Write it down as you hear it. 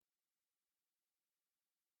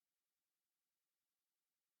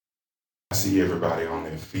I see everybody on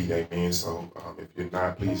their feet, amen. So if you're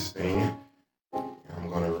not, please stand. I'm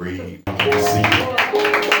going to read.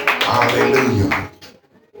 Hallelujah.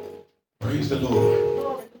 Praise the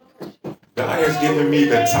Lord. God has given me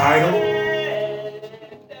the title.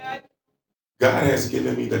 God has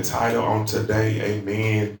given me the title on today,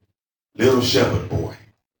 amen. Little Shepherd Boy.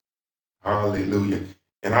 Hallelujah.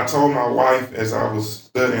 And I told my wife as I was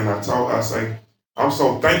studying, I told her, I say, I'm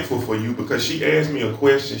so thankful for you because she asked me a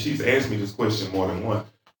question. She's asked me this question more than once.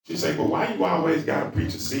 She said, but why you always got to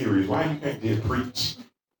preach a series? Why you can't just preach?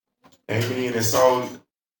 Amen. And so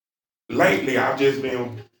lately I've just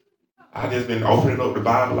been opening up the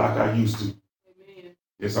Bible like I used to. Amen.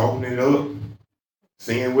 Just opening it up,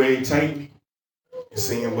 seeing where he take me, and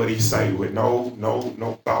seeing what he say with no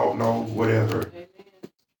thought, no whatever. Amen.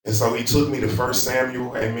 And so he took me to 1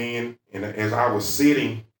 Samuel, amen. And as I was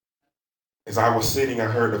sitting, I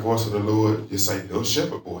heard the voice of the Lord just say, little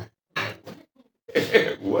shepherd boy.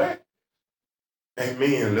 What?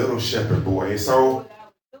 Amen, little shepherd boy. And so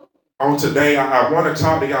on today, I want to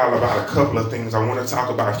talk to y'all about a couple of things. I want to talk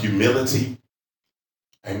about humility.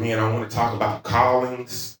 Amen. I want to talk about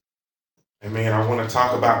callings. Amen. I want to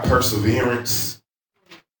talk about perseverance.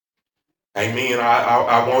 Amen.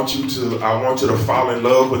 I want you to fall in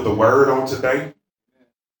love with the word on today.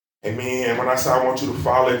 Amen. And when I say I want you to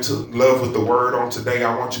fall into love with the word on today,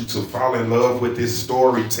 I want you to fall in love with this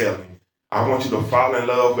storytelling. I want you to fall in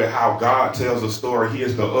love with how God tells a story. He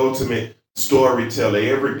is the ultimate storyteller.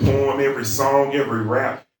 Every poem, every song, every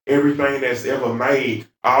rap, everything that's ever made,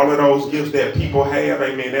 all of those gifts that people have,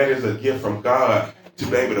 amen, that is a gift from God to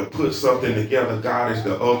be able to put something together. God is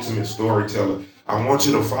the ultimate storyteller. I want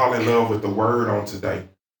you to fall in love with the word on today.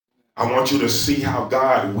 I want you to see how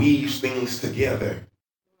God weaves things together.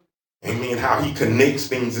 Amen. How he connects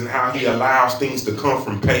things and how he allows things to come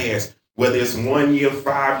from past, whether it's 1 year,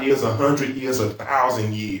 5 years, 100 years,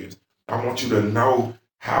 1,000 years. I want you to know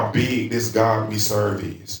how big this God we serve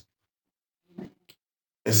is.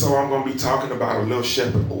 And so I'm going to be talking about a little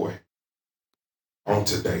shepherd boy on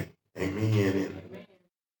today. Amen. And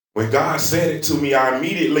when God said it to me, I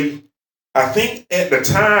think at the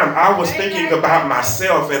time I was thinking about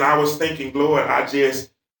myself and I was thinking, Lord, I just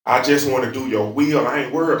want to do your will. I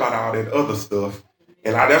ain't worried about all that other stuff.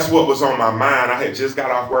 And that's what was on my mind. I had just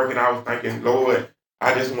got off work and I was thinking, Lord,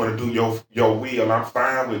 I just want to do your will. I'm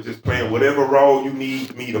fine with just playing whatever role you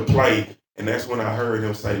need me to play. And that's when I heard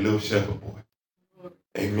him say, little shepherd boy.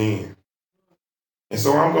 Amen. And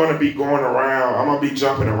so I'm going to be going around. I'm going to be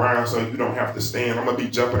jumping around so you don't have to stand. I'm going to be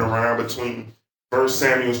jumping around between 1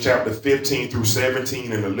 Samuel chapter 15 through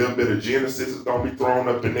 17 and a little bit of Genesis is going to be thrown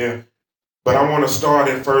up in there. But I want to start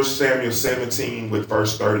in 1 Samuel 17 with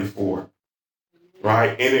verse 34. Right?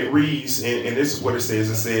 And it reads, and this is what it says.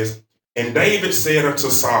 It says, and David said unto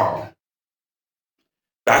Saul,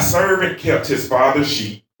 thy servant kept his father's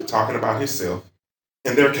sheep, talking about himself,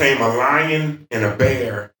 and there came a lion and a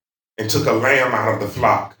bear and took a lamb out of the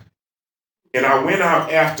flock. And I went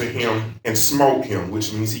out after him and smote him,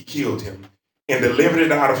 which means he killed him, and delivered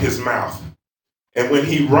it out of his mouth. And when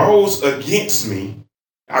he rose against me,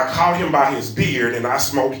 I caught him by his beard, and I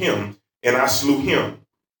smote him, and I slew him.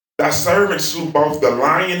 Thy servant slew both the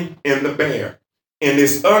lion and the bear. And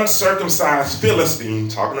this uncircumcised Philistine,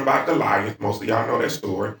 talking about Goliath, most of y'all know that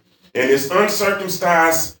story, and this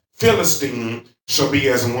uncircumcised Philistine shall be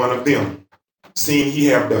as one of them, seeing he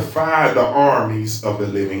have defied the armies of the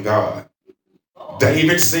living God.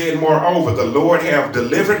 David said, moreover, the Lord have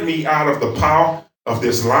delivered me out of the paw of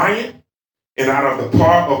this lion and out of the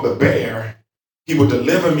paw of the bear. He will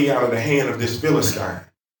deliver me out of the hand of this Philistine.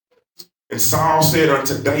 And Saul said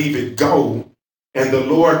unto David, go, and the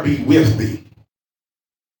Lord be with thee.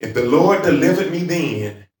 If the Lord delivered me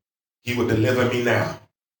then, he will deliver me now.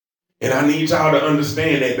 And I need y'all to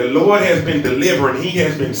understand that the Lord has been delivering. He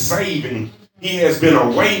has been saving. He has been a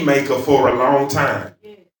way maker for a long time.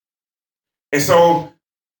 And so,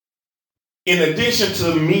 in addition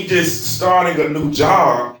to me just starting a new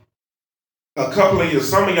job, a couple of years,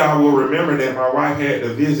 some of y'all will remember that my wife had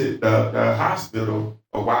to visit the hospital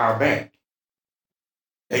a while back.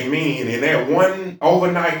 Amen. And that one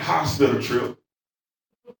overnight hospital trip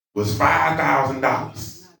was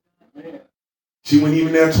 $5,000. She wasn't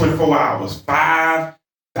even there 24 hours.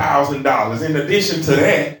 $5,000. In addition to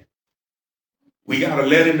that, we got a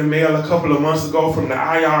letter in the mail a couple of months ago from the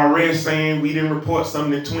IRS saying we didn't report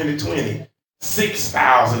something in 2020.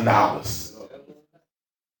 $6,000.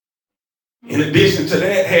 In addition to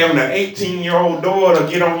that, having an 18-year-old daughter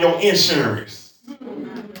get on your insurance.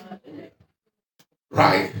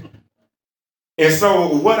 Right? And so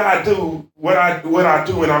what I do,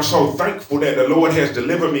 and I'm so thankful that the Lord has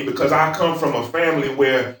delivered me, because I come from a family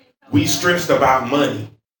where we stressed about money.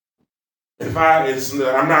 I'm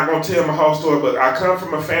not going to tell my whole story, but I come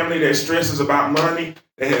from a family that stresses about money,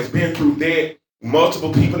 that has been through debt.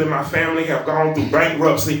 Multiple people in my family have gone through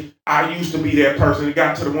bankruptcy. I used to be that person. It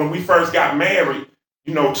got to when we first got married,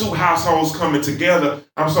 two households coming together.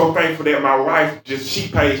 I'm so thankful that my wife she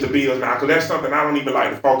pays the bills now, because that's something I don't even like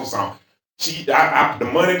to focus on. The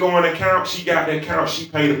money going account, she got the account, she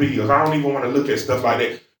pay the bills. I don't even want to look at stuff like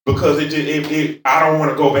that, because I don't want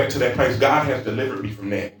to go back to that place. God has delivered me from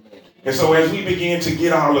that. And so as we began to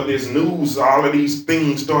get all of this news, all of these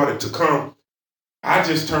things started to come, I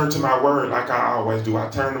just turned to my word like I always do. I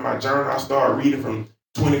turned to my journal. I started reading from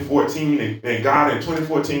 2014, and God in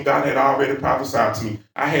 2014, God had already prophesied to me.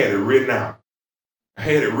 I had it written out. I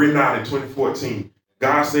had it written out in 2014.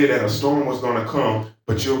 God said that a storm was going to come,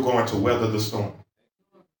 but you're going to weather the storm.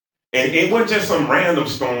 And it wasn't just some random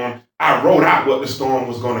storm. I wrote out what the storm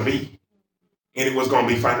was going to be. And it was going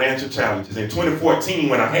to be financial challenges. In 2014,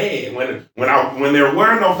 when there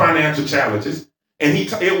were no financial challenges, and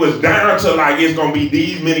it was down to like it's going to be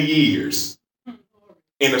these many years,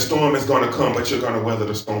 and the storm is going to come, but you're going to weather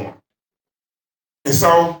the storm. And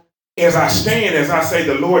so, as I say,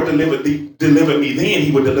 the Lord delivered me then,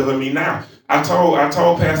 He would deliver me now. I told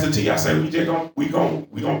Pastor T, I said, we gonna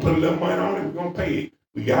put a little money on it. We're gonna pay it.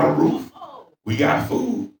 We got a roof. We got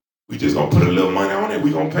food. We just gonna put a little money on it.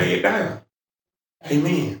 We're gonna pay it down.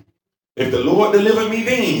 Amen. If the Lord delivered me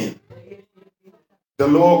then, the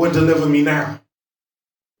Lord will deliver me now.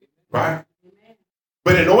 Right?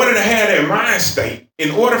 But in order to have that mind state,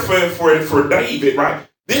 in order for David, right?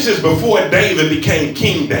 This is before David became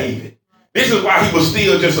King David. This is why he was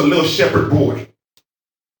still just a little shepherd boy.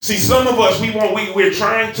 See, some of us, we're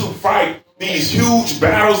trying to fight these huge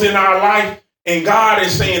battles in our life, and God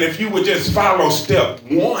is saying, if you would just follow step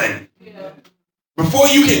one, before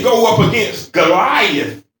you can go up against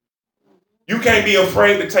Goliath, you can't be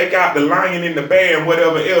afraid to take out the lion and the bear and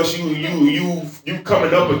whatever else you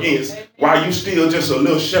coming up against while you still just a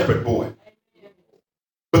little shepherd boy.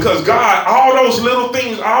 Because God, all those little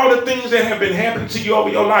things, all the things that have been happening to you over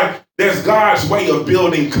your life, there's God's way of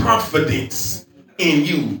building confidence in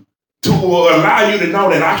you to allow you to know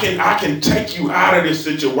that I can take you out of this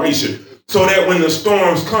situation, so that when the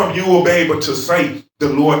storms come, you will be able to say, the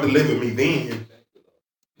Lord delivered me then.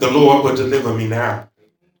 The Lord will deliver me now.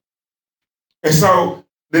 And so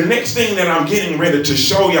the next thing that I'm getting ready to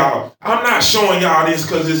show y'all, I'm not showing y'all this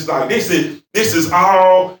because it's like, this is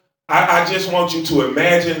all, I just want you to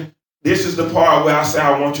imagine. This is the part where I say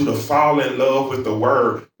I want you to fall in love with the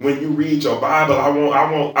word. When you read your Bible,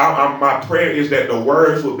 my prayer is that the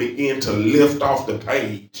words will begin to lift off the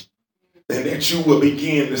page, and that you will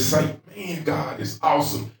begin to say, man, God is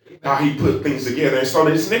awesome how He put things together. And so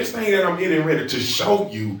this next thing that I'm getting ready to show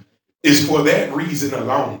you is for that reason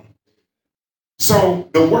alone. So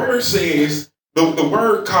the word says, the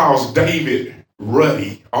word calls David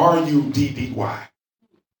ruddy, R-U-D-D-Y.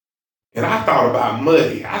 And I thought about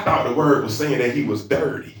muddy. I thought the word was saying that he was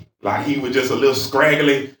dirty. Like he was just a little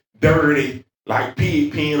scraggly, dirty, like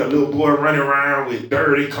pig pen, a little boy running around with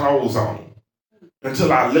dirty clothes on.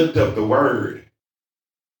 Until I looked up the word.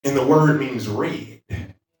 And the word means red.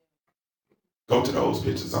 Go to those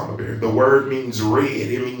pictures on there. The word means red.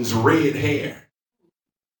 It means red hair.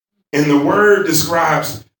 And the word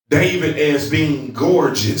describes David as being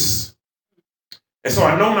gorgeous. And so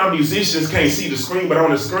I know my musicians can't see the screen, but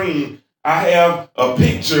on the screen, I have a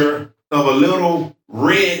picture of a little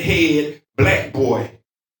red-haired black boy.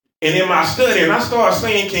 And in my study, and I started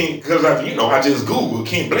saying, because I just Googled,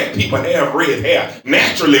 can black people have red hair?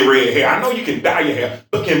 Naturally red hair. I know you can dye your hair,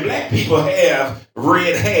 but can black people have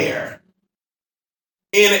red hair?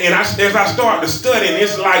 And as I started to study,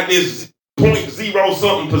 it's like this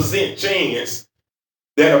 0.0-something% chance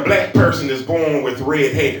that a black person is born with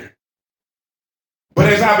red hair. But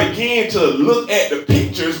as I began to look at the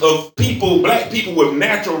pictures of black people with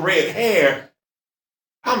natural red hair,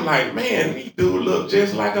 I'm like, man, these dudes look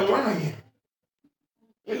just like a lion.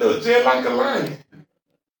 He look just like a lion.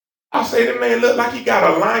 I say, the man look like he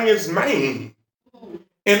got a lion's mane.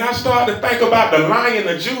 And I started to think about the Lion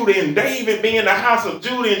of Judah and David being the house of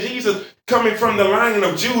Judah and Jesus coming from the Lion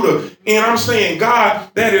of Judah. And I'm saying, God,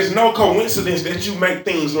 that is no coincidence that you make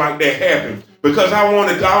things like that happen. Because I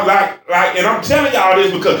wanted to, and I'm telling y'all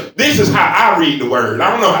this because this is how I read the word.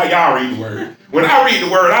 I don't know how y'all read the word. When I read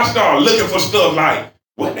the word, I start looking for stuff like,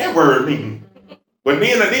 what that word mean? But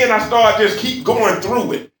then I start just keep going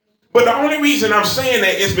through it. But the only reason I'm saying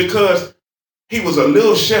that is because He was a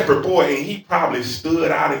little shepherd boy, and he probably stood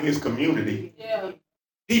out in his community. Yeah.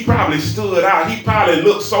 He probably stood out. He probably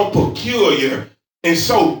looked so peculiar and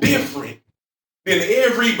so different than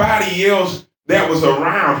everybody else that was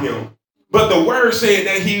around him. But the word said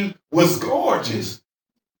that he was gorgeous.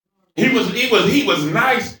 He was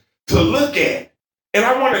nice to look at. And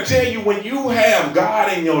I want to tell you, when you have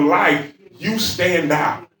God in your life, you stand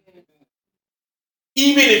out.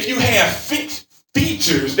 Even if you have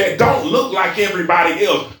features that don't look like everybody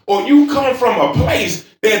else, or you come from a place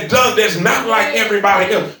that's not like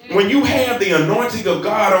everybody else. When you have the anointing of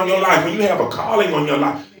God on your life, when you have a calling on your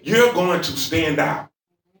life, you're going to stand out.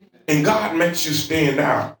 And God makes you stand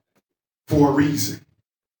out for a reason.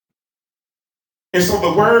 And so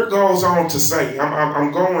the word goes on to say,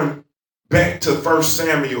 I'm going back to 1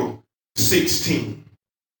 Samuel 16.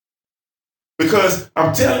 Because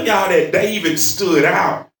I'm telling y'all that David stood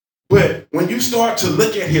out. But when you start to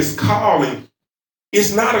look at his calling,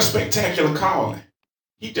 it's not a spectacular calling.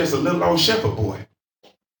 He's just a little old shepherd boy.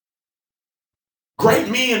 Great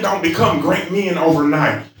men don't become great men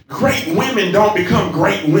overnight. Great women don't become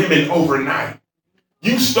great women overnight.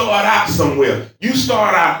 You start out somewhere. You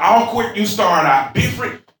start out awkward. You start out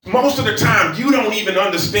different. Most of the time, you don't even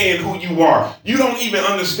understand who you are. You don't even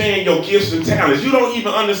understand your gifts and talents. You don't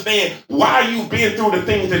even understand why you've been through the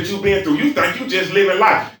things that you've been through. You think you just living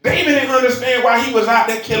life. David didn't understand why he was out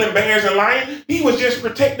there killing bears and lions. He was just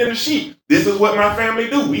protecting the sheep. This is what my family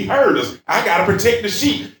do. We heard us. I got to protect the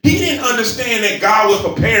sheep. He didn't understand that God was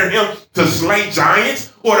preparing him to slay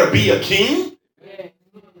giants or to be a king.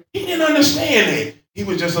 He didn't understand that. He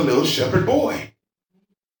was just a little shepherd boy.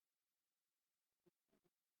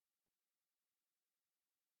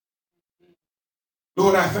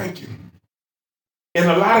 Lord, I thank you. And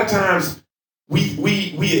a lot of times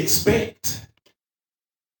we expect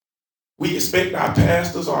our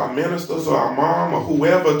pastors or our ministers or our mom or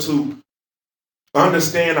whoever to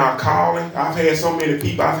understand our calling. I've had so many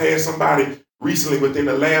people. I've had somebody recently within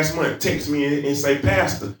the last month text me and say,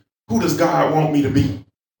 Pastor, who does God want me to be?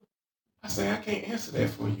 I say, I can't answer that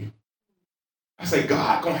for you. I say,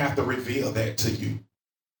 God gonna have to reveal that to you.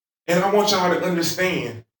 And I want y'all to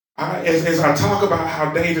understand, as I talk about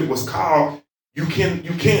how David was called, you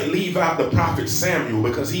can't leave out the prophet Samuel,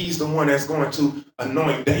 because he's the one that's going to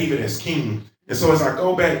anoint David as king. And so as I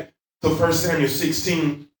go back to 1 Samuel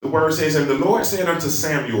 16, the word says, and the Lord said unto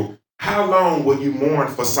Samuel, how long will you mourn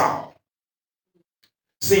for Saul,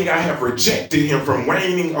 seeing I have rejected him from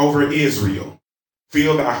reigning over Israel?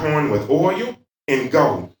 Fill thy horn with oil and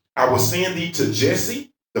go. I will send thee to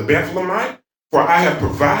Jesse the Bethlehemite, for I have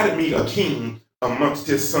provided me a king amongst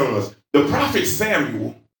his sons. The prophet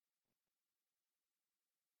Samuel,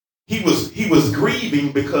 he was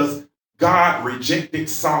grieving because God rejected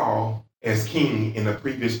Saul as king in the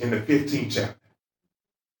 15th chapter.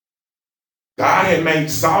 God had made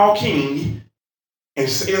Saul king, and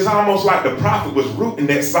it's almost like the prophet was rooting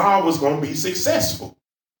that Saul was going to be successful.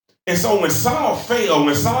 And so when Saul failed,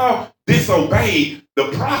 when Saul disobeyed, the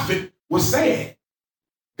prophet was sad.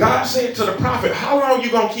 God said to the prophet, how long are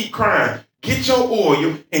you going to keep crying? Get your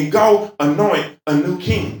oil and go anoint a new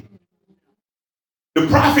king. The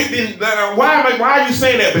prophet didn't, why are you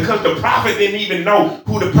saying that? Because the prophet didn't even know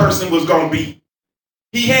who the person was going to be.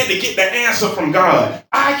 He had to get the answer from God.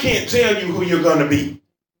 I can't tell you who you're going to be.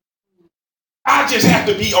 I just have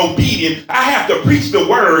to be obedient. I have to preach the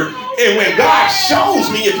word. And when God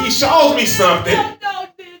shows me, if he shows me something,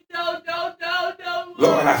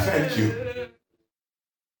 Lord, I thank you.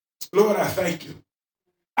 Lord, I thank you.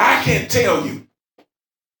 I can't tell you.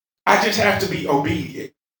 I just have to be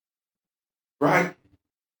obedient. Right?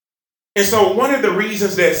 And so one of the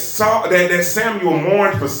reasons that Samuel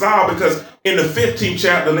mourned for Saul, because in the 15th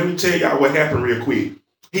chapter, let me tell y'all what happened real quick.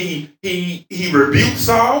 He rebuked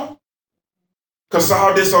Saul because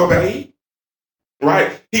Saul disobeyed.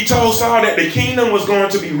 Right? He told Saul that the kingdom was going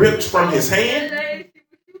to be ripped from his hand.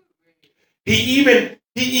 He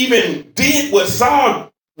even did what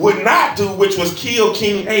Saul would not do, which was kill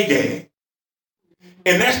King Agag.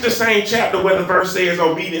 And that's the same chapter where the verse says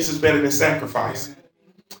obedience is better than sacrifice.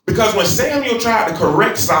 Because when Samuel tried to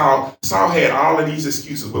correct Saul, Saul had all of these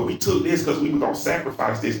excuses. Well, we took this because we were going to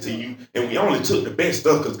sacrifice this to you. And we only took the best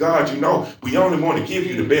stuff because, God, you know, we only want to give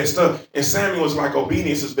you the best stuff. And Samuel was like,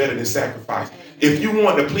 obedience is better than sacrifice. If you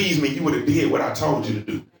wanted to please me, you would have did what I told you to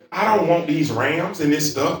do. I don't want these rams and this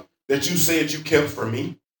stuff that you said you kept for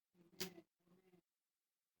me.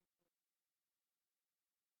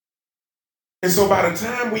 And so by the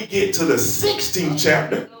time we get to the 16th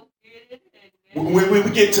chapter, when we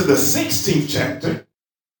get to the 16th chapter,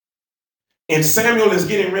 and Samuel is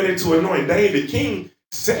getting ready to anoint David king,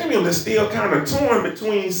 Samuel is still kind of torn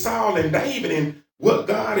between Saul and David and what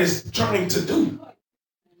God is trying to do.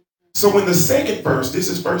 So in the second verse, this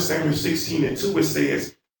is 1 Samuel 16:2, it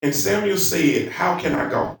says, and Samuel said, how can I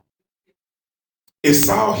go? If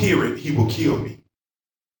Saul hear it, he will kill me.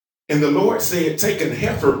 And the Lord said, take an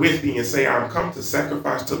heifer with thee and say, I am come to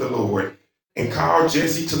sacrifice to the Lord, and call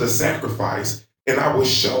Jesse to the sacrifice, and I will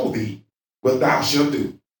show thee what thou shalt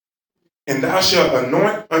do. And thou shalt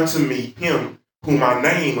anoint unto me him whom I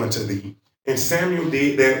name unto thee. And Samuel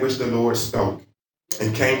did that which the Lord spoke,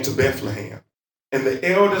 and came to Bethlehem. And the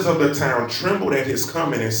elders of the town trembled at his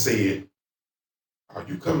coming and said, are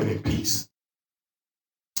you coming in peace?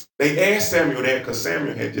 They asked Samuel that because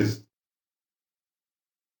Samuel had just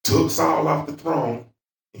took Saul off the throne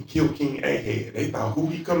and killed King Ahab. They thought, who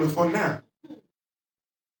he coming for now?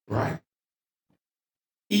 Right?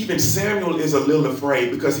 Even Samuel is a little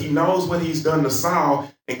afraid because he knows what he's done to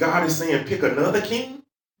Saul, and God is saying, pick another king?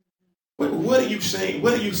 What are you saying?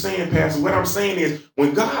 What are you saying, Pastor? What I'm saying is,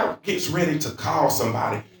 when God gets ready to call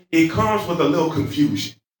somebody, it comes with a little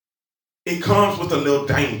confusion. It comes with a little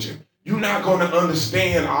danger. You're not going to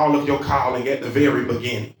understand all of your calling at the very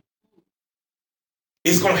beginning.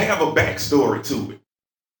 It's going to have a backstory to it.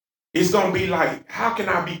 It's going to be like, how can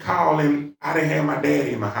I be calling, I didn't have my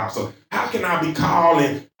daddy in my house? Or how can I be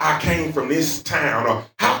calling, I came from this town? Or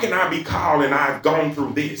how can I be calling, I've gone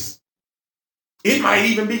through this? It might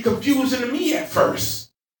even be confusing to me at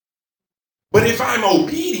first. But if I'm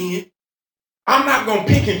obedient, I'm not going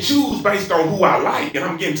to pick and choose based on who I like. And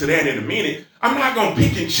I'm getting to that in a minute. I'm not going to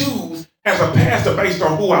pick and choose as a pastor based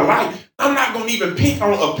on who I like. I'm not going to even pick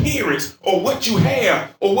on appearance or what you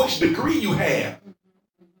have or which degree you have.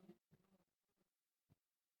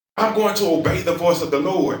 I'm going to obey the voice of the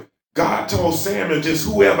Lord. God told Samuel, just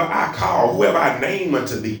whoever I call, whoever I name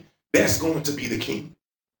unto thee, that's going to be the king.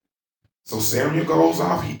 So Samuel goes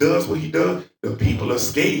off. He does what he does. The people are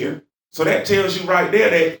scared. So that tells you right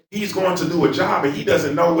there that he's going to do a job and he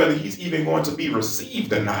doesn't know whether he's even going to be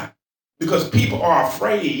received or not, because people are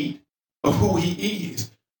afraid of who he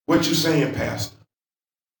is. What you saying, Pastor?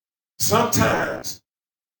 Sometimes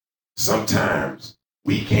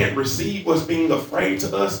we can't receive what's being afraid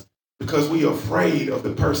to us because we're afraid of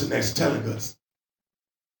the person that's telling us.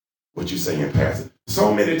 What you saying, Pastor?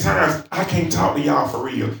 So many times I can't talk to y'all for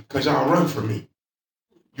real because y'all run from me.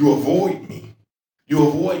 You avoid me. You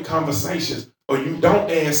avoid conversations, or you don't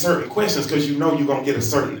ask certain questions because you know you're going to get a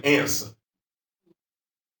certain answer.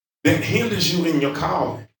 That hinders you in your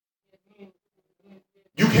calling.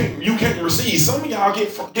 You can't receive. Some of y'all get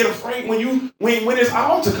afraid when it's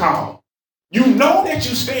altar call. You know that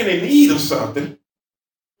you stand in need of something.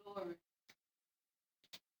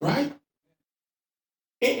 Right?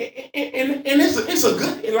 And it's a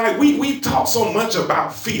good, like we've talked so much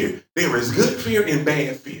about fear. There is good fear and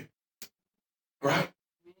bad fear. Right?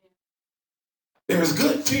 There is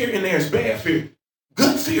good fear and there's bad fear.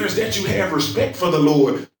 Good fear is that you have respect for the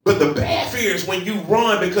Lord. But the bad fear is when you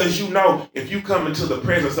run because you know if you come into the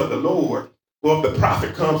presence of the Lord, or if the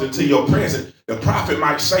prophet comes into your presence, the prophet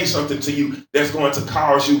might say something to you that's going to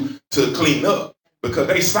cause you to clean up. Because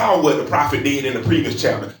they saw what the prophet did in the previous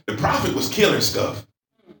chapter. The prophet was killing stuff.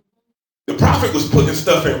 The prophet was putting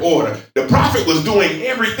stuff in order. The prophet was doing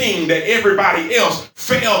everything that everybody else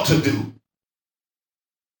failed to do.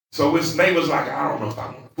 So his neighbor's like, I don't know if I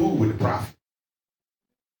want to fool with the prophet.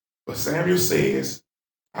 But Samuel says,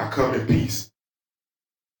 I come in peace.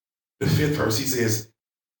 The 5th verse, he says,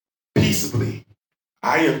 peaceably,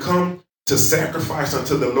 I am come to sacrifice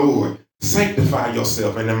unto the Lord. Sanctify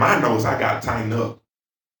yourself. And in my nose, I got to tighten up.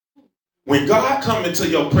 When God comes into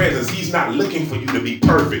your presence, he's not looking for you to be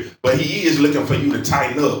perfect, but he is looking for you to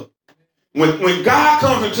tighten up. When God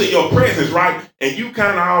comes into your presence, right, and you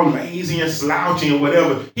kind of all lazy and slouchy and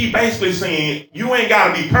whatever, he basically saying, you ain't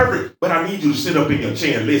got to be perfect, but I need you to sit up in your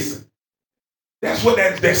chair and listen. That's what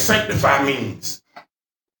that sanctify means.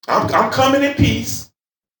 I'm coming in peace,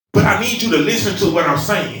 but I need you to listen to what I'm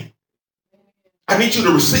saying. I need you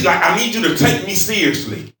to receive, like I need you to take me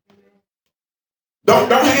seriously.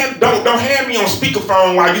 Don't have me on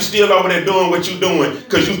speakerphone while you still over there doing what you're doing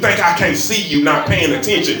because you think I can't see you not paying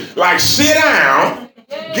attention. Like, sit down,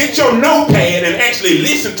 get your notepad, and actually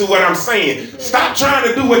listen to what I'm saying. Stop trying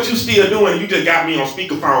to do what you still doing. You just got me on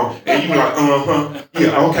speakerphone, and you like,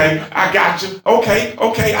 yeah, okay, I got you.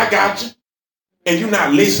 Okay, I got you. And you're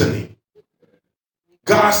not listening.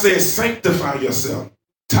 God says, sanctify yourself,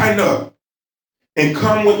 tighten up, and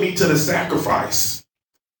come with me to the sacrifice.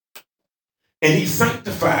 And he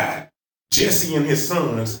sanctified Jesse and his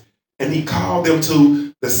sons, and he called them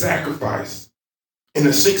to the sacrifice. And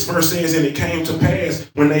the 6th verse says, and it came to pass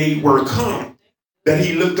when they were come that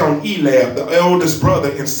he looked on Eliab, the eldest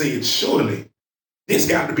brother, and said, surely this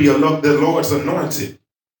got to be the Lord's anointed.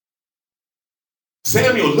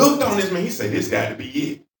 Samuel looked on this man. He said, this got to be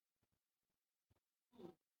it.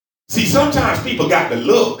 See, sometimes people got to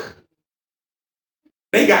look.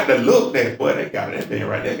 They got to look that, boy, they got that man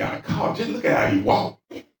right there, got a call. Just look at how he walked.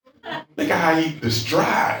 Look at how he, the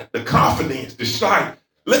stride, the confidence, the stride.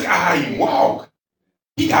 Look at how he walked.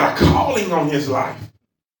 He got a calling on his life.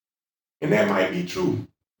 And that might be true.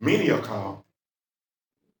 Many are called.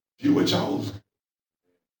 Few are chosen.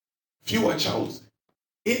 Few are chosen.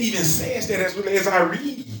 It even says that as I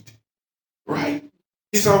read. Right?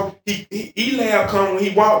 So Eliab come when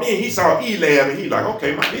he walked in, he saw Eliab and he's like,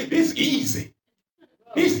 okay, this easy.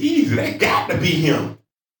 It's easy. That got to be him.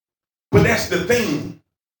 But that's the thing.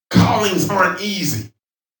 Callings aren't easy.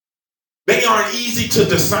 They aren't easy to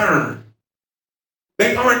discern.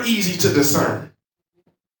 They aren't easy to discern.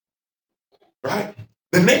 Right?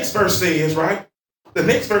 The next verse says, right? The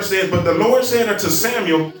next verse says, but the Lord said unto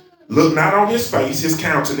Samuel, look not on his face, his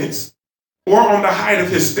countenance, or on the height of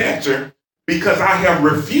his stature, because I have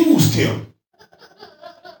refused him.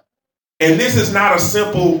 And this is not a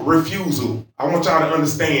simple refusal. I want y'all to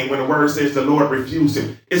understand when the word says the Lord refused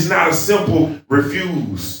him. It's not a simple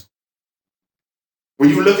refuse. When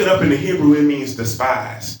you look it up in the Hebrew, it means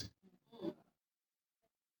despised.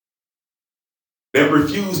 That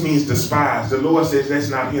refuse means despise. The Lord says that's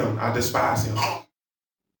not him. I despise him.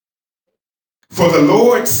 For the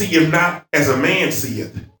Lord seeth not as a man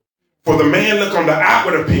seeth. For the man look on the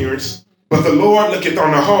outward appearance, but the Lord looketh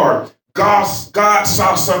on the heart. God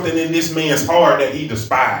saw something in this man's heart that he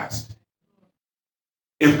despised.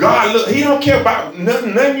 If God look, he don't care about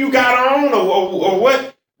nothing you got on or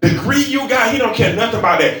what degree you got. He don't care nothing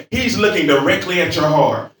about that. He's looking directly at your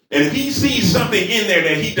heart. And if he sees something in there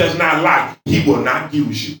that he does not like, he will not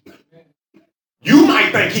use you. You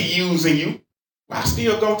might think he's using you. I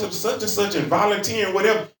still go to such and such and volunteer and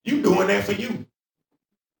whatever. You doing that for you.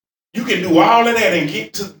 You can do all of that and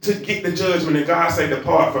get to get the judgment and God say,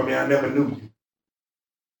 depart from me, I never knew you.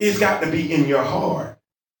 It's got to be in your heart.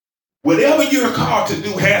 Whatever you're called to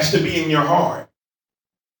do has to be in your heart.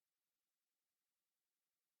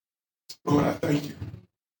 Lord, I thank you.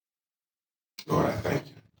 Lord, I thank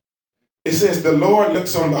you. It says the Lord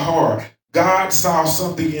looks on the heart. God saw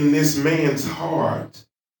something in this man's heart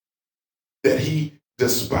that he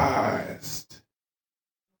despised.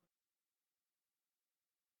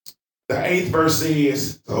 The 8th verse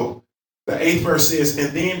says,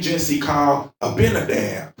 and then Jesse called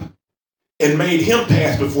Abinadab and made him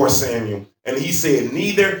pass before Samuel. And he said,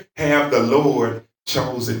 neither have the Lord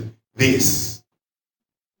chosen this.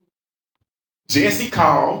 Jesse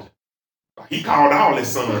called. He called all his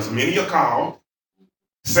sons. Many are called.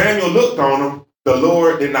 Samuel looked on them. The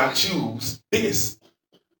Lord did not choose this.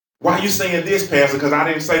 Why are you saying this, Pastor? Because I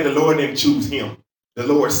didn't say the Lord didn't choose him. The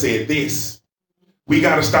Lord said this. We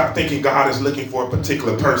got to stop thinking God is looking for a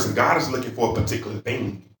particular person. God is looking for a particular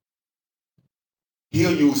thing.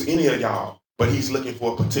 He'll use any of y'all, but he's looking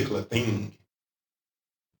for a particular thing.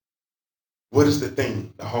 What is the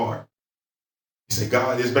thing? The heart. He said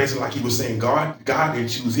God is basically like he was saying God didn't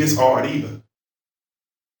choose his heart either.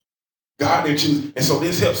 God didn't choose. And so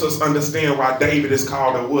this helps us understand why David is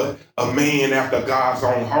called a what? A man after God's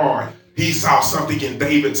own heart. He saw something in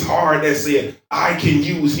David's heart that said, I can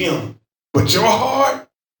use him. But your heart,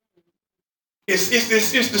 it's the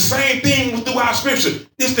same thing throughout Scripture.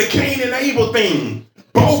 It's the Cain and Abel thing.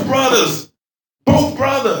 Both brothers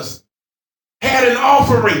had an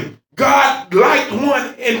offering. God liked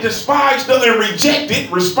one and despised the other and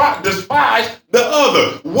despised the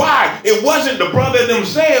other. Why? It wasn't the brother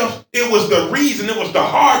themselves. It was the reason. It was the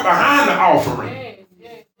heart behind the offering.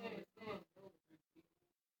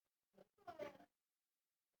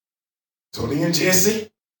 So then Jesse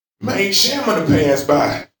made Shammah to pass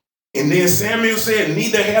by. And then Samuel said,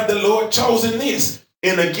 neither have the Lord chosen this.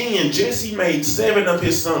 And again, Jesse made 7 of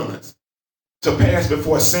his sons to pass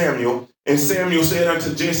before Samuel. And Samuel said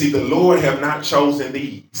unto Jesse, the Lord have not chosen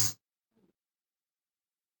these.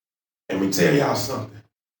 Let me tell y'all something.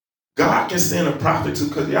 God can send a prophet to,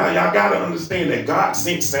 because y'all got to understand that God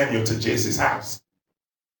sent Samuel to Jesse's house.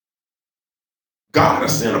 God will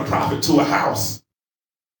send a prophet to a house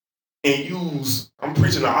and use, I'm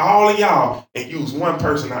preaching to all of y'all, and use one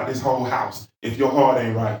person out of this whole house if your heart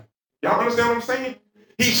ain't right. Y'all understand what I'm saying?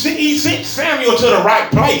 He sent Samuel to the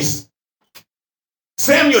right place.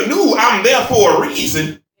 Samuel knew I'm there for a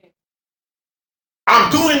reason.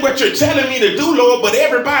 I'm doing what you're telling me to do, Lord, but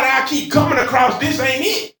everybody I keep coming across, this ain't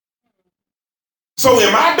it. So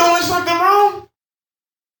am I doing something wrong?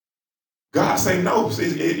 God say, no,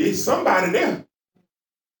 it's somebody there.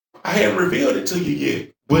 I haven't revealed it to you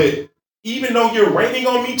yet. But even though you're waiting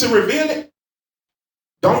on me to reveal it,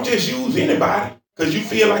 don't just use anybody because you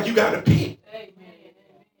feel like you got to pick.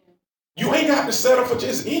 You ain't got to settle for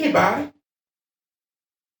just anybody.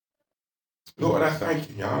 Lord, I thank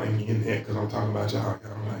you. Y'all ain't in there because I'm talking about y'all.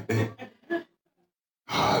 Y'all like that.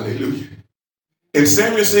 Hallelujah. And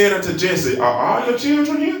Samuel said unto Jesse, are all your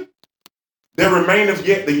children here? There remaineth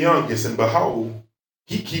yet the youngest, and behold,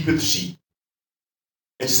 he keepeth sheep.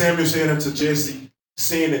 And Samuel said unto Jesse,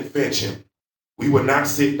 send and fetch him. We will not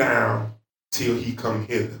sit down till he come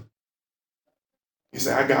hither. He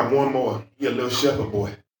said, I got one more. He a little shepherd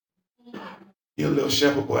boy. He a little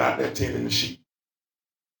shepherd boy out there tending the sheep.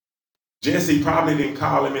 Jesse probably didn't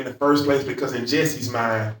call him in the first place because in Jesse's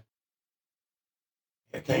mind,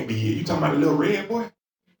 that can't be it. You talking about the little red boy?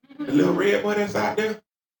 The little red boy that's out there?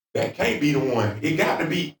 That can't be the one. It got to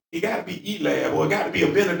be Eliab, or it got to be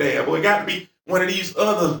Abinadab, or it got to be one of these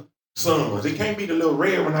other sons. It can't be the little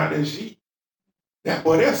red one out there sheep. That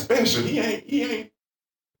boy, that's special. He ain't.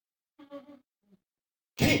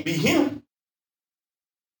 Can't be him.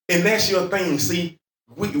 And that's your thing. See,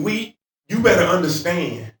 you better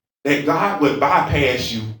understand that God would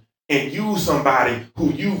bypass you and use somebody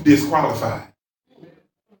who you've disqualified.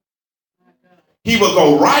 He will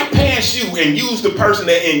go right past you and use the person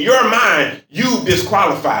that in your mind you've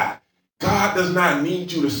disqualified. God does not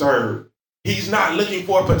need you to serve. He's not looking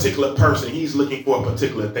for a particular person. He's looking for a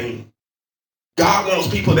particular thing. God wants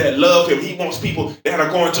people that love him. He wants people that are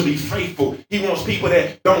going to be faithful. He wants people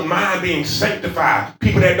that don't mind being sanctified.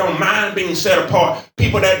 People that don't mind being set apart.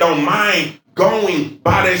 People that don't mind going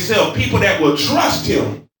by themselves. People that will trust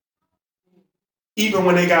him. Even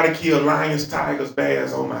when they got to kill lions, tigers,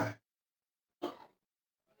 bears, oh my.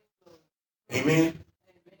 Amen.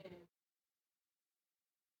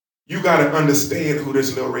 You got to understand who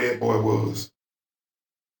this little red boy was.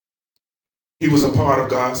 He was a part of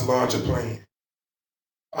God's larger plan.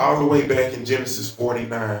 All the way back in Genesis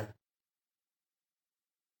 49.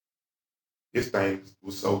 This thing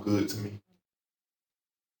was so good to me.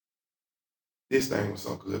 This thing was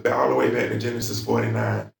so good. But all the way back to Genesis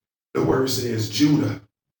 49, the word says Judah.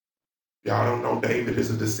 Y'all don't know David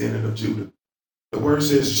is a descendant of Judah. The word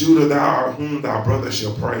says, Judah, thou art whom thy brother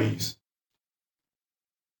shall praise.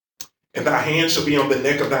 And thy hand shall be on the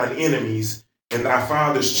neck of thine enemies, and thy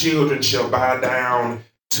father's children shall bow down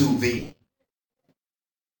to thee.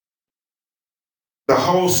 The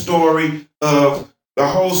whole story of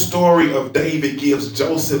David gives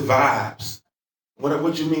Joseph vibes.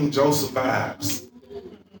 What you mean Joseph vibes?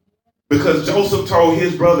 Because Joseph told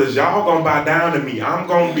his brothers, y'all gonna bow down to me. I'm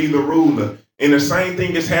gonna be the ruler. And the same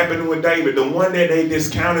thing is happening with David. The one that they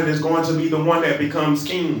discounted is going to be the one that becomes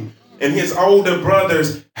king. And his older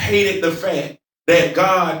brothers hated the fact that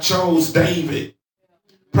God chose David.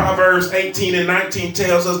 Proverbs 18 and 19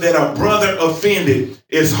 tells us that a brother offended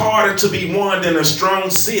is harder to be won than a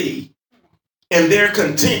strong city. And their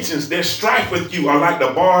contentions, their strife with you are like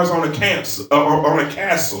the bars on a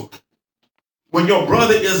castle. When your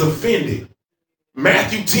brother is offended,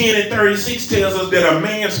 Matthew 10 and 36 tells us that a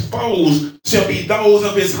man's foes shall be those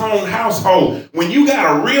of his own household. When you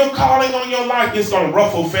got a real calling on your life, it's going to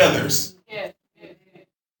ruffle feathers. Yes.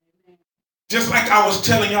 Just like I was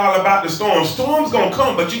telling y'all about the storm. Storm's going to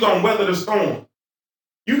come, but you're going to weather the storm.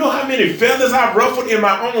 You know how many feathers I've ruffled in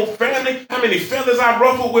my own family? How many feathers I've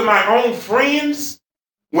ruffled with my own friends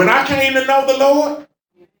when I came to know the Lord?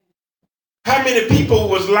 How many people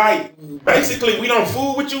was like, basically, we don't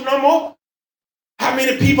fool with you no more? How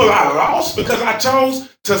many people I lost because I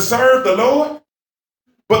chose to serve the Lord?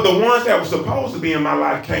 But the ones that were supposed to be in my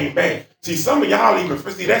life came back. See, some of y'all even,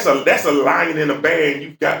 see, that's a lion and a bear, and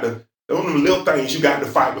you've got to, those are the little things you got to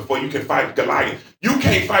fight before you can fight Goliath. You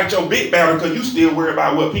can't fight your big battle because you still worry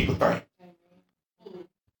about what people think.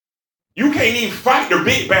 You can't even fight the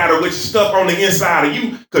big battle with stuff on the inside of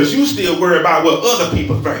you because you still worry about what other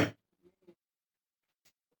people think.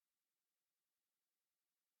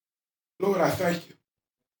 Lord, I thank you.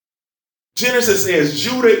 Genesis says,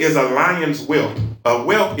 Judah is a lion's whelp. A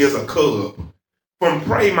whelp is a cub. From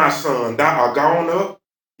prey, my son, thou art gone up.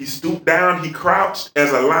 He stooped down, he crouched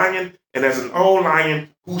as a lion, and as an old lion,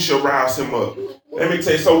 who shall rouse him up? Let me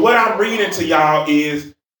tell you. So what I'm reading to y'all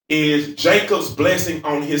is Jacob's blessing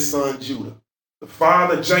on his son Judah. The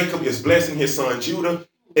father, Jacob, is blessing his son Judah.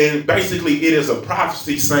 And basically, it is a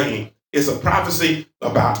prophecy saying, it's a prophecy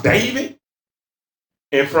about David.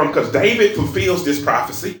 And because David fulfills this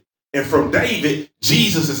prophecy, and from David,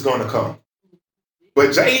 Jesus is going to come.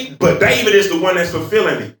 But David is the one that's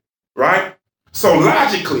fulfilling it, right? So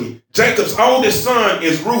logically, Jacob's oldest son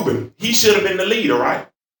is Reuben. He should have been the leader, right?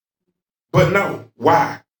 But no.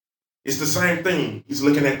 Why? It's the same thing. He's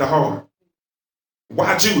looking at the heart.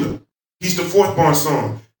 Why Judah? He's the fourth born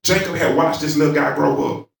son. Jacob had watched this little guy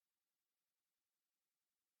grow up.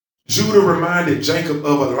 Judah reminded Jacob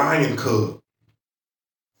of a lion cub.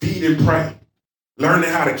 Feed and pray. Learning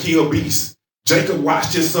how to kill beasts. Jacob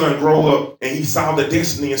watched his son grow up and he saw the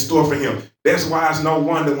destiny in store for him. That's why it's no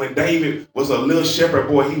wonder when David was a little shepherd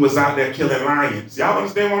boy, he was out there killing lions. Y'all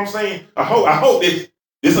understand what I'm saying? I hope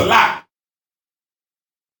this a lot.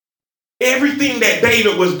 Everything that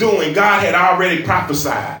David was doing, God had already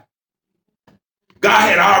prophesied. God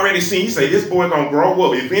had already seen. He said, this boy going to grow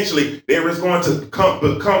up. Eventually, there is going to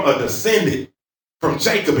become a descendant from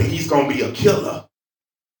Jacob, and he's going to be a killer.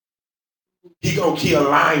 He's going to kill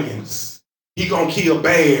lions. He's going to kill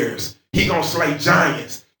bears. He's going to slay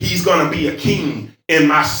giants. He's going to be a king, and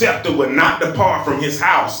my scepter will not depart from his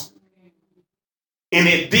house. And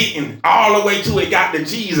it didn't, all the way till it got to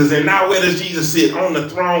Jesus. And now where does Jesus sit? On the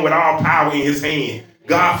throne with all power in his hand.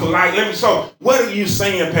 God for life. So what are you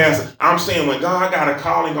saying, Pastor? I'm saying when God got a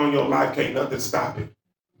calling on your life, can't nothing stop it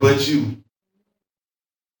but you.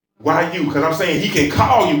 Why you? Because I'm saying he can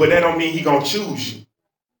call you, but that don't mean he going to choose you.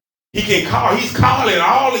 He can call. He's calling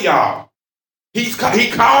all of y'all. He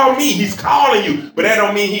called me. He's calling you, but that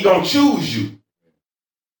don't mean he going to choose you.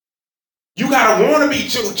 You got to want to be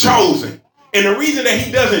chosen. And the reason that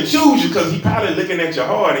he doesn't choose you because he probably looking at your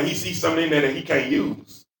heart and he sees something in there that he can't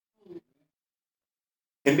use.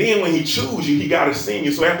 And then when he chooses you, he got to send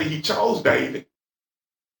you. So after he chose David,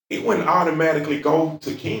 it wouldn't automatically go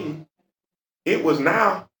to king. It was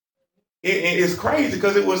now. It's crazy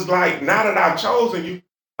because it was like, now that I've chosen you,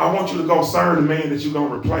 I want you to go serve the man that you're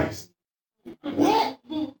going to replace. What?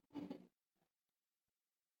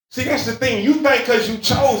 See, that's the thing. You think because you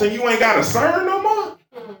chose and you ain't got to serve no more?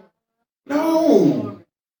 No.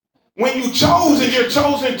 When you chosen, you're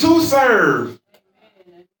chosen to serve.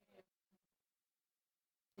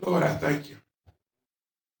 Lord, I thank you.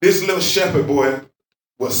 This little shepherd boy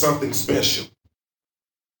was something special.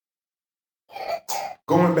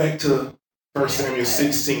 Going back to 1 Samuel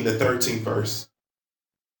 16, the 13th verse.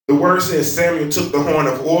 The word says Samuel took the horn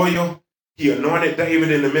of oil. He anointed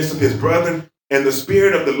David in the midst of his brethren, and the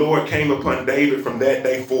Spirit of the Lord came upon David from that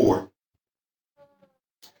day forward.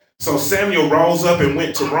 So Samuel rose up and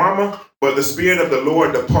went to Ramah, but the Spirit of the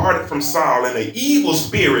Lord departed from Saul, and an evil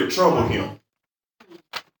spirit troubled him.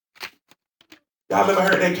 Y'all ever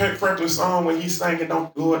heard that Kirk Franklin song when he's singing,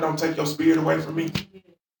 Lord, don't take your spirit away from me?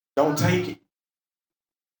 Don't take it.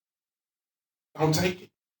 Don't take it.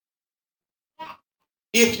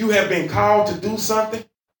 If you have been called to do something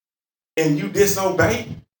and you disobey,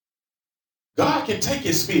 God can take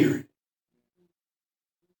his spirit.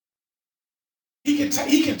 He can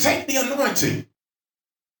take the anointing.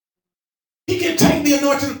 He can take the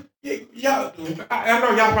anointing. Y'all, I know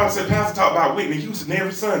y'all probably say, Pastor talk about Whitney Houston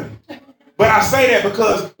every Sunday. But I say that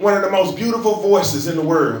because one of the most beautiful voices in the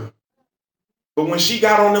world. But when she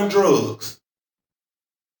got on them drugs,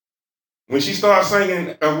 when she started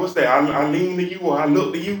singing, what's that? I lean to you or I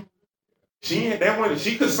look to you. She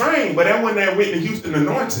could sing, but that wasn't that Whitney Houston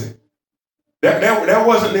anointing. That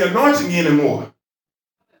wasn't the anointing anymore.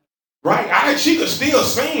 Right? She could still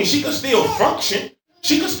sing. She could still function.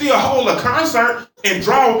 She could still hold a concert and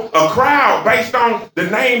draw a crowd based on the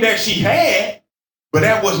name that she had. But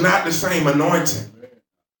that was not the same anointing.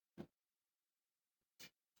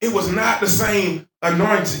 It was not the same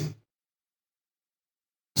anointing.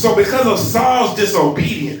 So because of Saul's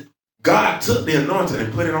disobedience, God took the anointing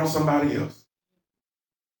and put it on somebody else.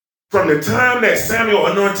 From the time that Samuel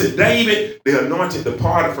anointed David, the anointing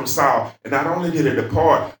departed from Saul. And not only did it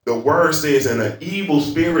depart, the word says, and an evil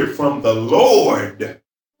spirit from the Lord.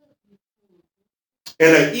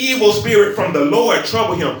 And an evil spirit from the Lord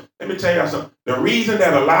troubled him. Let me tell you something. The reason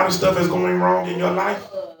that a lot of stuff is going wrong in your life,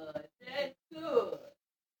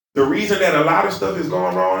 the reason that a lot of stuff is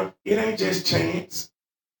going wrong, it ain't just chance.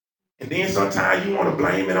 And then sometimes you want to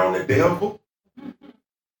blame it on the devil.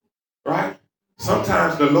 Right?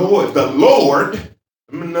 Sometimes the Lord, let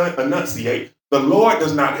me enunciate, the Lord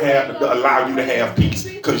does not allow you to have peace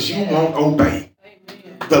because you won't obey.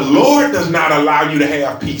 The Lord does not allow you to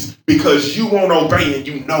have peace because you won't obey and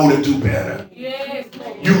you know to do better.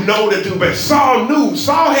 You know to do better. Saul knew.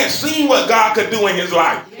 Saul had seen what God could do in his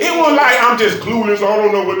life. It wasn't like, I'm just clueless. I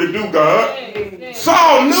don't know what to do, God.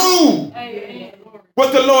 Saul knew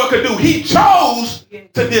what the Lord could do. He chose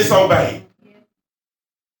to disobey.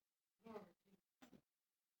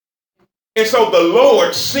 And so the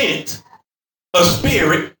Lord sent a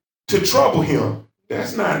spirit to trouble him.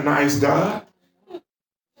 That's not nice, God.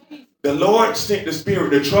 The Lord sent the spirit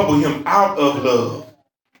to trouble him out of love.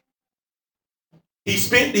 He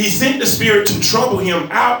sent the Spirit to trouble him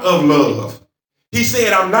out of love. He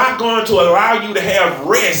said, I'm not going to allow you to have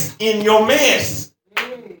rest in your mess.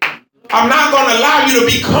 I'm not going to allow you to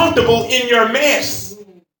be comfortable in your mess.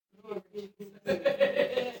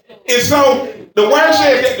 And so the word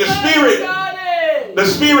says that the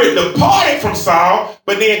spirit departed from Saul,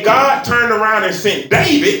 but then God turned around and sent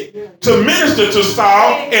David to minister to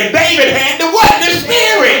Saul, and David had the what? The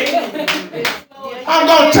Spirit. I'm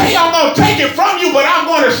going to tell you, I'm going to take it from you, but I'm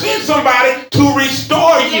going to send somebody to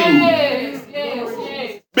restore you.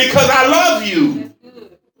 Because I love you.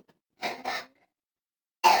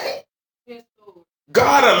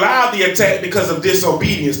 God allowed the attack because of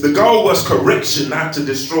disobedience. The goal was correction, not to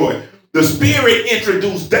destroy. The Spirit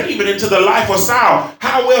introduced David into the life of Saul.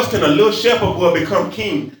 How else can a little shepherd boy become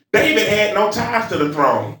king? David had no ties to the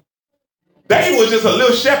throne. David was just a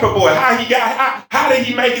little shepherd boy. How did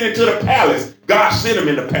he make it into the palace? God sent him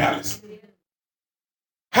in the palace.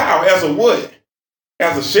 How? As a what?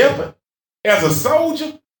 As a shepherd? As a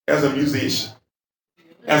soldier? As a musician?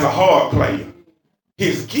 As a harp player?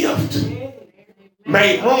 His gift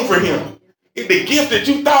made room for him. The gift that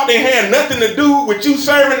you thought they had nothing to do with you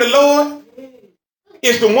serving the Lord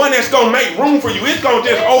is the one that's going to make room for you. It's going to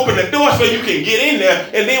just open the door so you can get in there.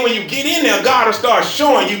 And then when you get in there, God will start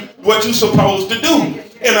showing you what you're supposed to do.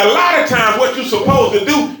 And a lot of times what you're supposed to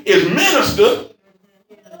do is minister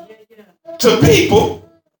to people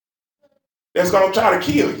that's going to try to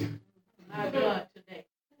kill you.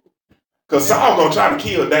 Because Saul's going to try to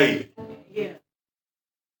kill David.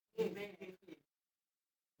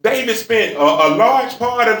 David spent a large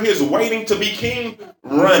part of his waiting to be king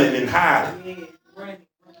running and hiding.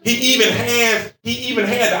 He even had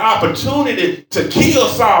the opportunity to kill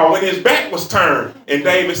Saul when his back was turned. And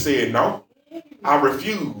David said, no, I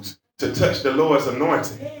refuse to touch the Lord's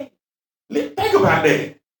anointing. Think about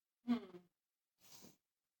that.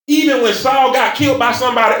 Even when Saul got killed by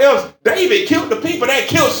somebody else, David killed the people that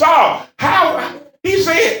killed Saul. He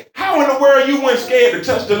said, how in the world you weren't scared to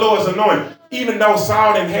touch the Lord's anointing? Even though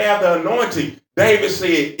Saul didn't have the anointing, David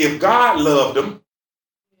said, if God loved him,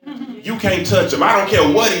 you can't touch him. I don't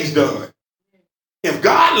care what he's done. If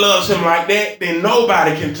God loves him like that, then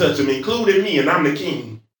nobody can touch him, including me, and I'm the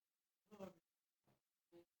king.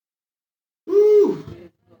 Woo.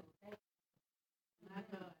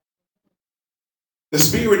 The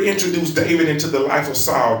Spirit introduced David into the life of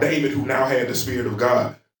Saul, David who now had the Spirit of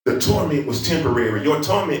God. The torment was temporary. Your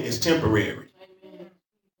torment is temporary.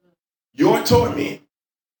 Your torment,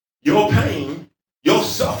 your pain, your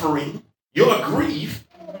suffering, your grief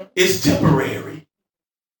is temporary.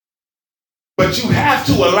 But you have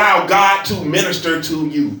to allow God to minister to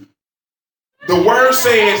you. The word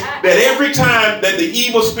says that every time that the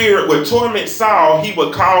evil spirit would torment Saul, he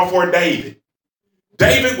would call for David.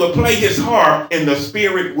 David would play his harp and the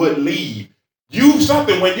spirit would leave.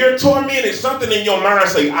 When you're tormented, something in your mind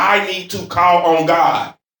say, I need to call on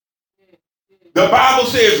God. The Bible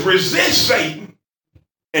says, resist Satan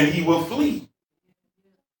and he will flee.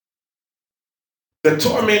 The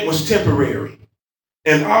torment was temporary,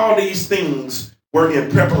 and all these things were in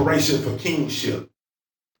preparation for kingship.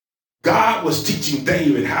 God was teaching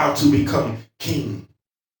David how to become king.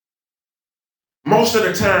 Most of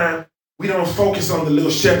the time, we don't focus on the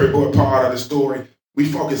little shepherd boy part of the story. We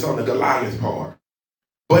focus on the Goliath part.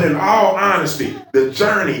 But in all honesty, the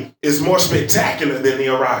journey is more spectacular than the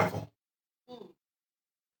arrival.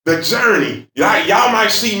 The journey, y'all might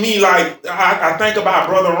see me like I think about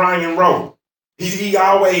Brother Ryan Rowe. He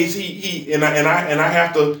always and I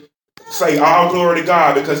have to say all glory to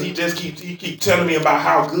God because he keeps telling me about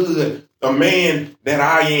how good a man that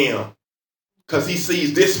I am because he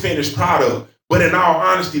sees this finished product. But in all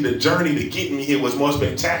honesty, the journey to get me here was more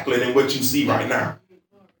spectacular than what you see right now.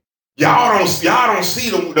 Y'all don't see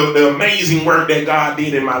the amazing work that God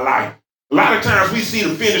did in my life. A lot of times we see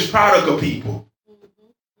the finished product of people.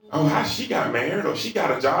 Oh, how she got married, or she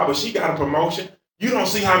got a job, or she got a promotion. You don't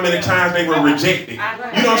see how many times they were rejected.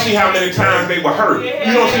 You don't see how many times they were hurt.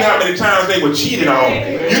 You don't see how many times they were cheated on.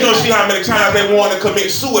 You don't see how many times they wanted to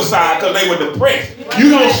commit suicide because they were depressed.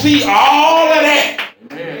 You don't see all of that.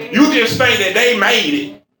 You just think that they made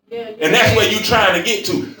it. And that's where you're trying to get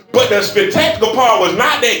to. But the spectacular part was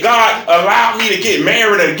not that God allowed me to get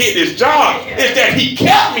married or get this job. It's that he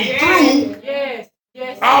kept me through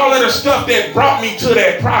all of the stuff that brought me to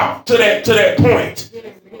that problem, to that point.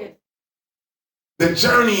 The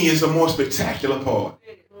journey is a more spectacular part.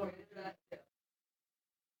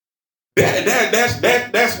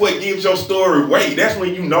 That's what gives your story weight. That's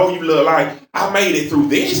when you know you look like, I made it through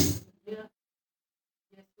this.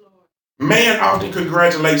 Man often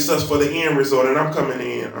congratulates us for the end result, and I'm coming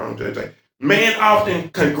in on today. Man often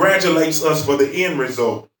congratulates us for the end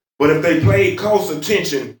result, but if they paid close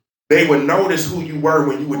attention, they would notice who you were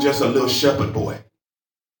when you were just a little shepherd boy.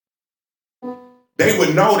 They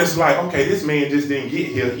would notice like, okay, this man just didn't get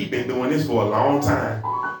here. He been doing this for a long time.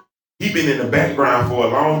 He been in the background for a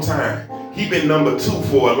long time. He been number 2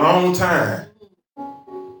 for a long time.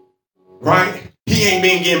 Right? He ain't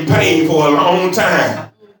been getting paid for a long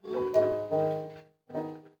time.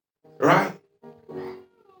 Right?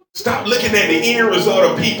 Stop looking at the end result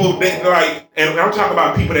of people that like, and I'm talking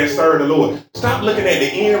about people that serve the Lord. Stop looking at the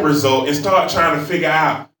end result and start trying to figure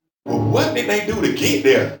out, well, what did they do to get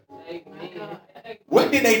there?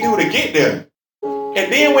 What did they do to get there?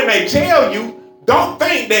 And then when they tell you, don't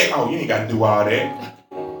think that, oh, you ain't got to do all that.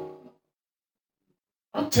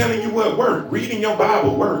 I'm telling you what works. Reading your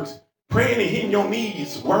Bible works. Praying and hitting your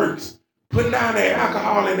knees works. Putting down that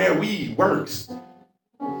alcohol and that weed works.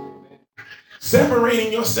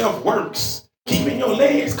 Separating yourself works. Keeping your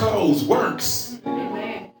legs closed works.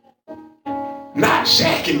 Not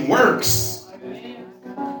shacking works.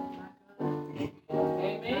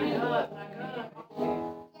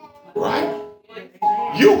 Right?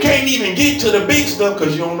 You can't even get to the big stuff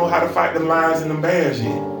because you don't know how to fight them lions and them bears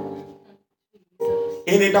yet.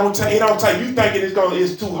 And it don't take, you thinking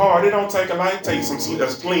it's too hard. It don't take a lot. It takes a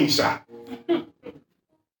slingshot.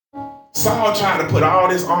 Saul tried to put all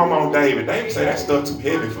this armor on David. David said, that stuff too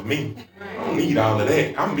heavy for me. I don't need all of that.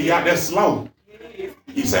 I'm going to be out there slow.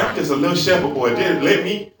 He said, I'm just a little shepherd boy. Just let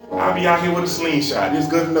me, I'll be out here with a slingshot. It's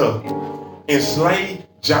good enough. Enslave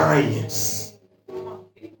giants.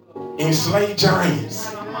 Enslave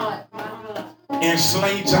giants.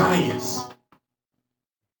 Enslave giants.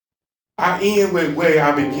 I end with where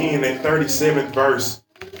I began, that 37th verse.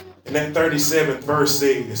 And that 37th verse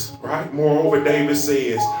says, right? Moreover, David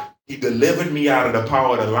says, he delivered me out of the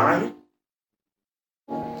power of the lion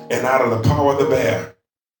and out of the power of the bear.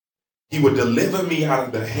 He would deliver me out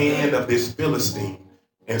of the hand of this Philistine.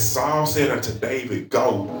 And Saul said unto David,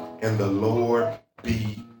 go, and the Lord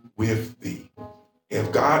be with thee.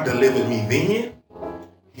 If God delivered me then,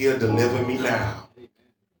 he'll deliver me now.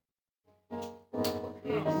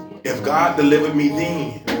 If God delivered me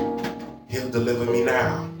then, he'll deliver me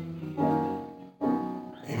now.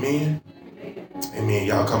 Amen. Amen.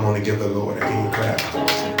 Y'all come on and give the Lord a hand clap.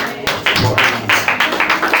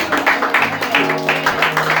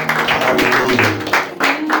 Hallelujah.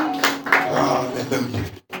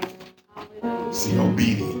 Hallelujah. See,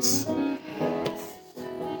 obedience.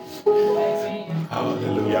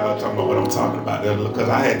 Hallelujah. Y'all talking about what I'm talking about there, because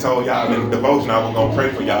I had told y'all in the devotion I was going to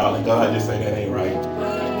pray for y'all, and God just said that ain't right.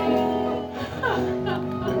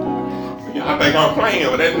 Y'all think I'm playing,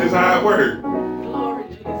 but that's how it works.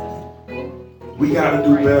 We got to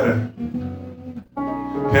do better.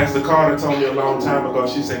 Pastor Carter told me a long time ago,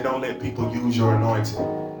 she said, don't let people use your anointing.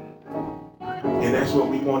 And that's what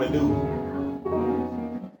we want to do.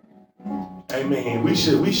 Amen. We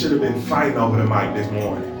should have been fighting over the mic this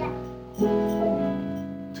morning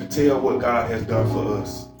to tell what God has done for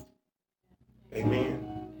us. Amen.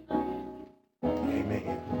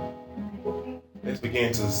 Amen. Let's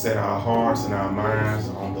begin to set our hearts and our minds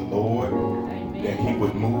on the Lord. Amen. That he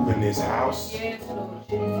would move in this house. Yes, Lord.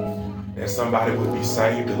 That somebody would be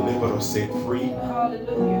saved, delivered, or set free.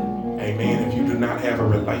 Hallelujah. Amen. If you do not have a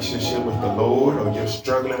relationship with the Lord, or you're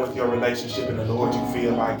struggling with your relationship in the Lord, you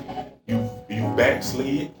feel like you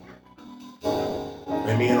backslid.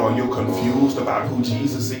 Amen. Or you're confused about who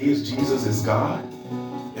Jesus is. Jesus is God.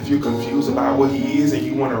 If you're confused about what he is and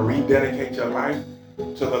you want to rededicate your life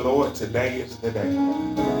to the Lord, today is the day.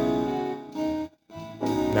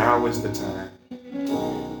 Now is the time.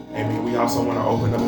 Amen. We also want to open up